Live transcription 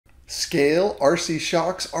Scale RC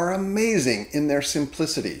shocks are amazing in their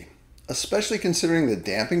simplicity, especially considering the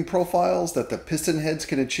damping profiles that the piston heads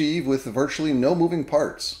can achieve with virtually no moving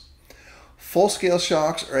parts. Full-scale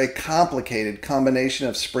shocks are a complicated combination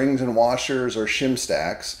of springs and washers or shim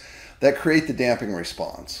stacks that create the damping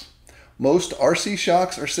response. Most RC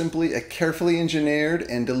shocks are simply a carefully engineered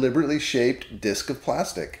and deliberately shaped disc of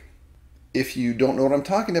plastic. If you don't know what I'm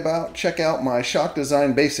talking about, check out my shock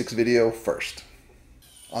design basics video first.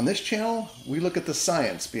 On this channel, we look at the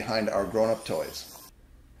science behind our grown-up toys.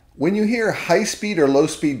 When you hear high-speed or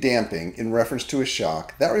low-speed damping in reference to a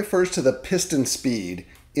shock, that refers to the piston speed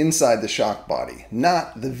inside the shock body,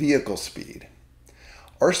 not the vehicle speed.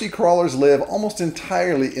 RC crawlers live almost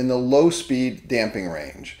entirely in the low-speed damping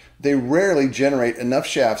range. They rarely generate enough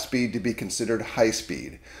shaft speed to be considered high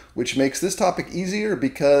speed, which makes this topic easier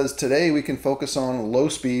because today we can focus on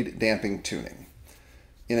low-speed damping tuning.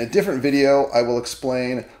 In a different video, I will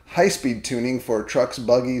explain high-speed tuning for trucks,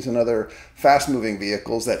 buggies, and other fast-moving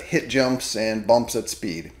vehicles that hit jumps and bumps at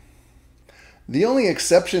speed. The only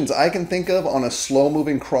exceptions I can think of on a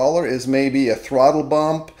slow-moving crawler is maybe a throttle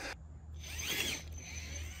bump,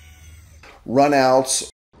 runouts,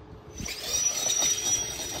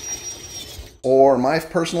 or my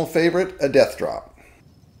personal favorite, a death drop.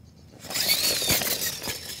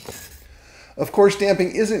 Of course,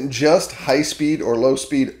 damping isn't just high speed or low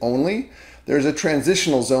speed only. There's a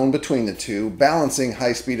transitional zone between the two, balancing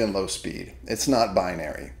high speed and low speed. It's not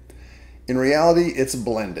binary. In reality, it's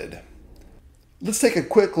blended. Let's take a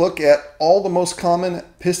quick look at all the most common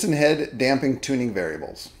piston head damping tuning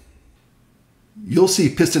variables. You'll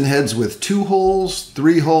see piston heads with 2 holes,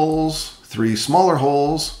 3 smaller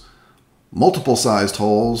holes, multiple sized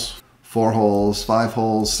holes, 4 holes, 5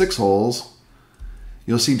 holes, 6 holes.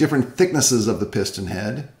 You'll see different thicknesses of the piston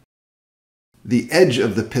head. The edge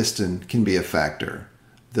of the piston can be a factor.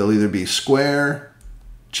 They'll either be square,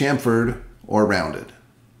 chamfered, or rounded.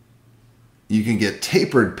 You can get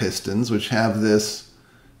tapered pistons, which have this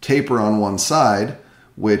taper on one side,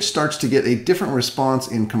 which starts to get a different response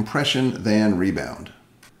in compression than rebound.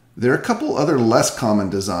 There are a couple other less common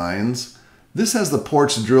designs. This has the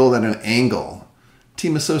ports drilled at an angle.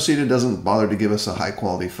 Team Associated doesn't bother to give us a high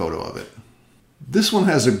quality photo of it. This one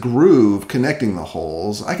has a groove connecting the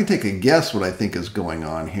holes. I can take a guess what I think is going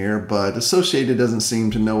on here, but Associated doesn't seem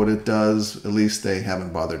to know what it does. At least they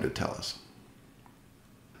haven't bothered to tell us.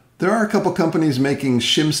 There are a couple companies making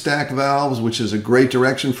shim stack valves, which is a great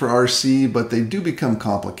direction for RC, but they do become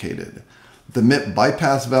complicated. The MIP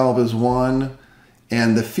bypass valve is one,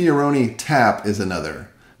 and the Fioroni tap is another.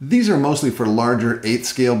 These are mostly for larger 8th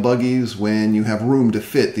scale buggies when you have room to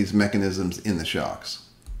fit these mechanisms in the shocks.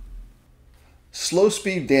 Slow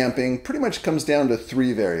speed damping pretty much comes down to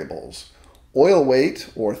 3 variables: oil weight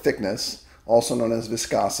or thickness, also known as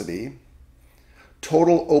viscosity,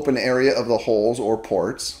 total open area of the holes or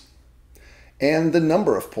ports, and the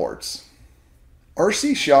number of ports.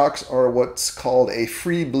 RC shocks are what's called a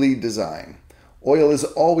free bleed design. Oil is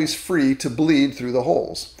always free to bleed through the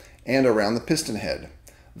holes and around the piston head.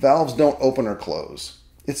 Valves don't open or close.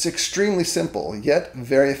 It's extremely simple, yet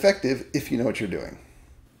very effective if you know what you're doing.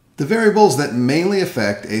 The variables that mainly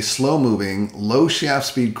affect a slow-moving, low shaft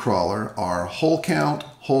speed crawler are hole count,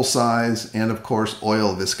 hole size, and of course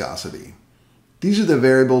oil viscosity. These are the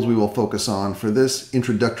variables we will focus on for this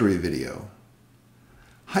introductory video.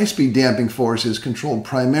 High-speed damping force is controlled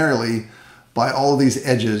primarily by all of these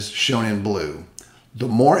edges shown in blue. The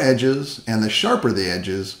more edges and the sharper the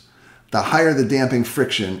edges, the higher the damping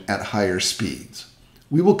friction at higher speeds.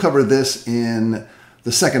 We will cover this in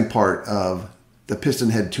the second part of the piston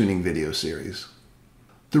head tuning video series.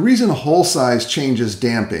 The reason hole size changes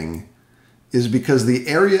damping is because the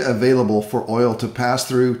area available for oil to pass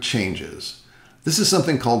through changes. This is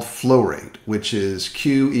something called flow rate, which is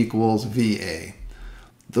Q equals VA.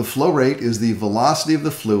 The flow rate is the velocity of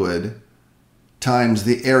the fluid times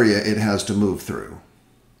the area it has to move through.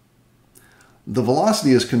 The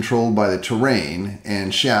velocity is controlled by the terrain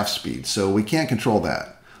and shaft speed, so we can't control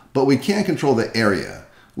that. But we can control the area,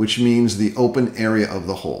 which means the open area of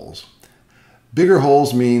the holes. Bigger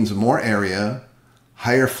holes means more area,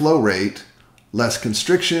 higher flow rate, less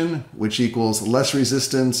constriction, which equals less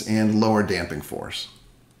resistance and lower damping force.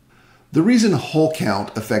 The reason hole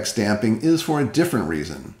count affects damping is for a different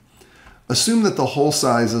reason. Assume that the hole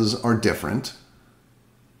sizes are different,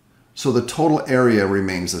 so the total area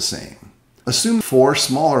remains the same. Assume 4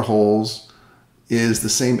 smaller holes is the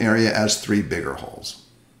same area as 3 bigger holes.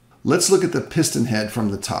 Let's look at the piston head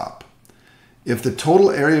from the top. If the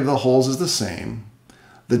total area of the holes is the same,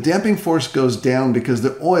 the damping force goes down because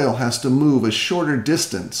the oil has to move a shorter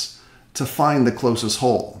distance to find the closest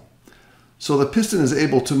hole. So the piston is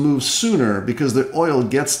able to move sooner because the oil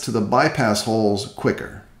gets to the bypass holes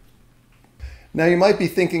quicker. Now you might be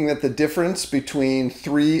thinking that the difference between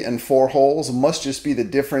 3 and 4 holes must just be the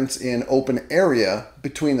difference in open area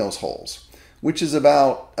between those holes, which is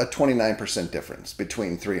about a 29% difference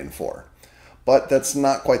between 3 and 4. But that's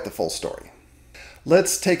not quite the full story.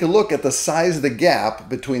 Let's take a look at the size of the gap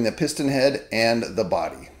between the piston head and the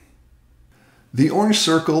body. The orange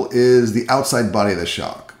circle is the outside body of the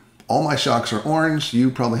shock. All my shocks are orange, you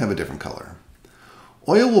probably have a different color.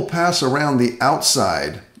 Oil will pass around the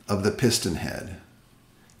outside of the piston head,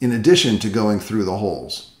 in addition to going through the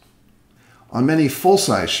holes. On many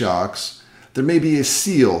full-size shocks, there may be a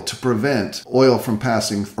seal to prevent oil from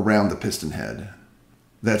passing around the piston head.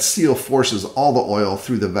 That seal forces all the oil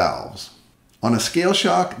through the valves. On a scale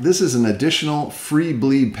shock, this is an additional free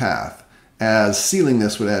bleed path, as sealing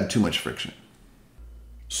this would add too much friction.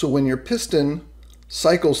 So when your piston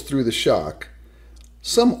cycles through the shock,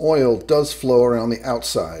 some oil does flow around the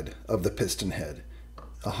outside of the piston head.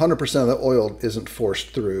 100% of the oil isn't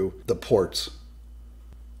forced through the ports.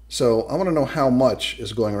 So I want to know how much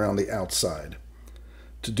is going around the outside.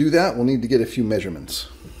 To do that, we'll need to get a few measurements.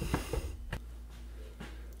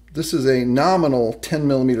 This is a nominal 10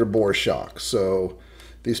 millimeter bore shock, so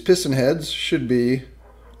these piston heads should be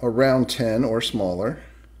around 10 or smaller.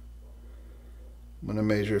 I'm going to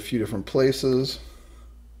measure a few different places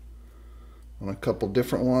on a couple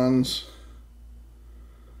different ones.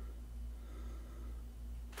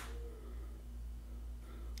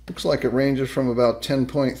 Looks like it ranges from about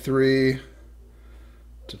 10.3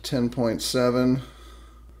 to 10.7.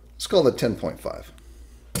 Let's call it 10.5.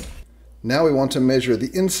 Now we want to measure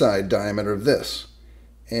the inside diameter of this.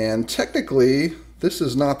 And technically, this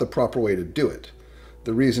is not the proper way to do it.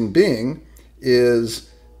 The reason being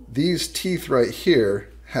is these teeth right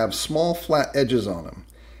here have small flat edges on them.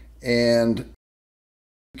 And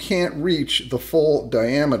you can't reach the full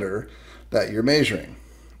diameter that you're measuring.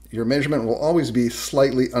 Your measurement will always be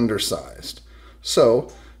slightly undersized.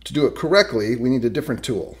 So, to do it correctly, we need a different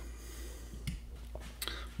tool.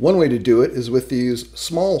 One way to do it is with these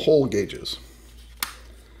small hole gauges.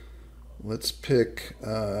 Let's pick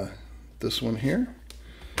this one here.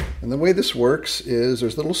 And the way this works is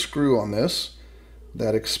there's a little screw on this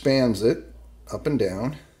that expands it up and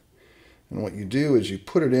down. And what you do is you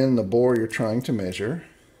put it in the bore you're trying to measure.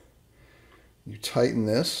 You tighten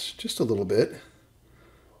this just a little bit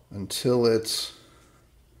until it's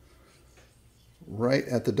right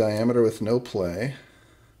at the diameter with no play.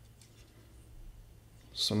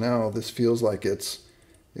 So now this feels like it's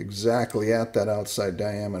exactly at that outside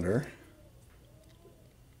diameter.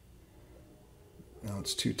 Now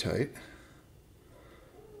it's too tight.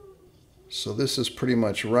 So this is pretty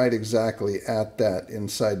much right exactly at that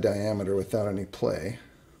inside diameter without any play.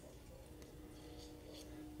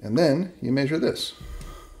 And then you measure this.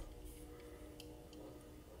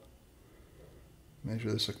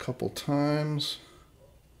 Measure this a couple times.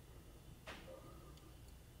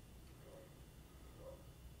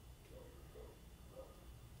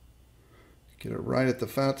 Get it right at the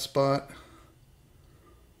fat spot.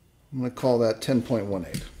 I'm going to call that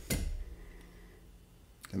 10.18.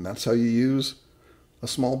 And that's how you use a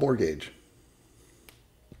small bore gauge.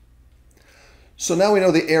 So now we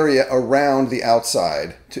know the area around the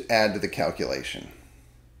outside to add to the calculation.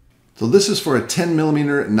 So this is for a 10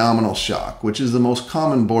 millimeter nominal shock, which is the most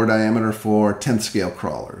common bore diameter for 10th scale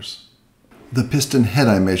crawlers. The piston head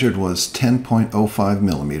I measured was 10.05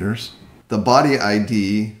 millimeters. The body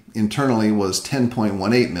ID internally was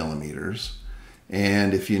 10.18 millimeters.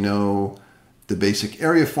 And if you know the basic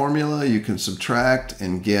area formula, you can subtract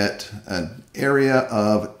and get an area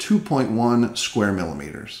of 2.1 square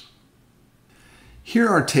millimeters. Here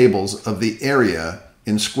are tables of the area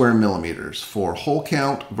in square millimeters for hole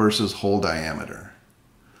count versus hole diameter.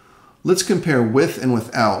 Let's compare with and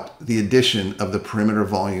without the addition of the perimeter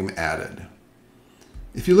volume added.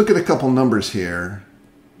 If you look at a couple numbers here,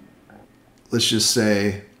 let's just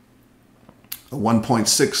say a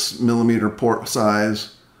 1.6 millimeter port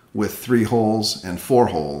size with 3 holes and 4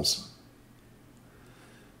 holes.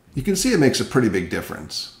 You can see it makes a pretty big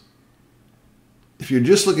difference. If you're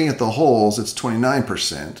just looking at the holes, it's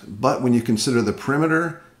 29%, but when you consider the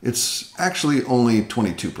perimeter, it's actually only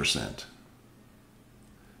 22%.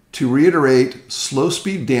 To reiterate, slow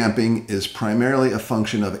speed damping is primarily a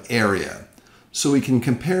function of area, so we can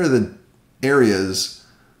compare the areas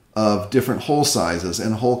of different hole sizes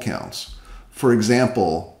and hole counts. For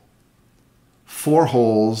example, 4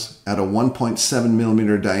 holes at a 1.7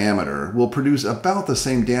 millimeter diameter will produce about the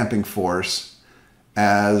same damping force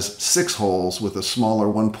as 6 holes with a smaller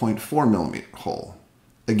 1.4 millimeter hole.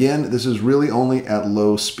 Again, this is really only at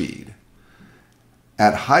low speed.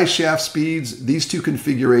 At high shaft speeds, these two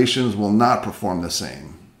configurations will not perform the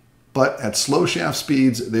same. But at slow shaft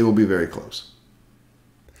speeds, they will be very close.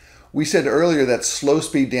 We said earlier that slow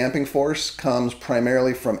speed damping force comes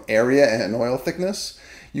primarily from area and oil thickness.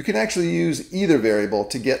 You can actually use either variable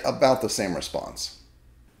to get about the same response.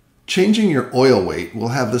 Changing your oil weight will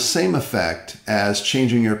have the same effect as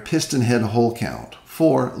changing your piston head hole count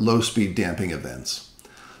for low speed damping events.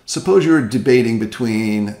 Suppose you're debating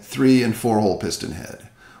between 3 and 4 hole piston head.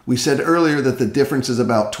 We said earlier that the difference is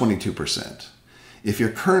about 22%. If your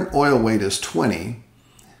current oil weight is 20,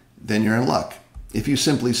 then you're in luck. If you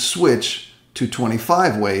simply switch to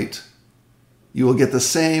 25 weight, you will get the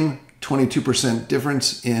same 22%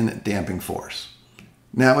 difference in damping force.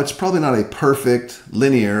 Now, it's probably not a perfect,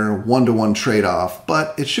 linear, one-to-one trade-off,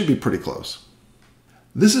 but it should be pretty close.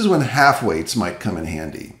 This is when half weights might come in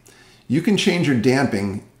handy. You can change your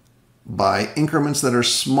damping by increments that are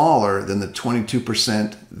smaller than the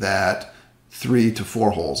 22% that 3 to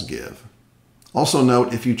 4 holes give. Also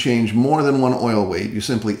note, if you change more than one oil weight, you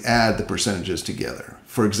simply add the percentages together.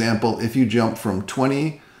 For example, if you jump from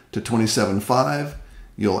 20 to 27.5,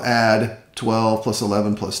 you'll add 12 plus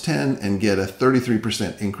 11 plus 10 and get a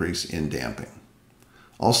 33% increase in damping.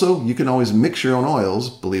 Also, you can always mix your own oils,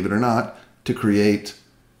 believe it or not, to create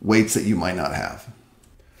weights that you might not have.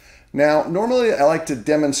 Now, normally I like to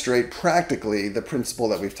demonstrate practically the principle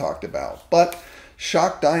that we've talked about, but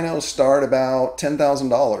shock dynos start about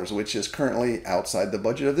 $10,000, which is currently outside the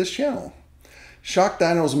budget of this channel. Shock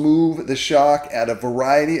dynos move the shock at a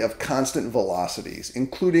variety of constant velocities,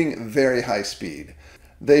 including very high speed.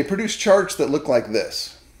 They produce charts that look like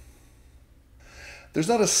this. There's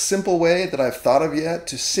not a simple way that I've thought of yet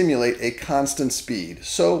to simulate a constant speed,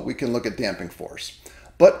 so we can look at damping force.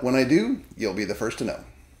 But when I do, you'll be the first to know.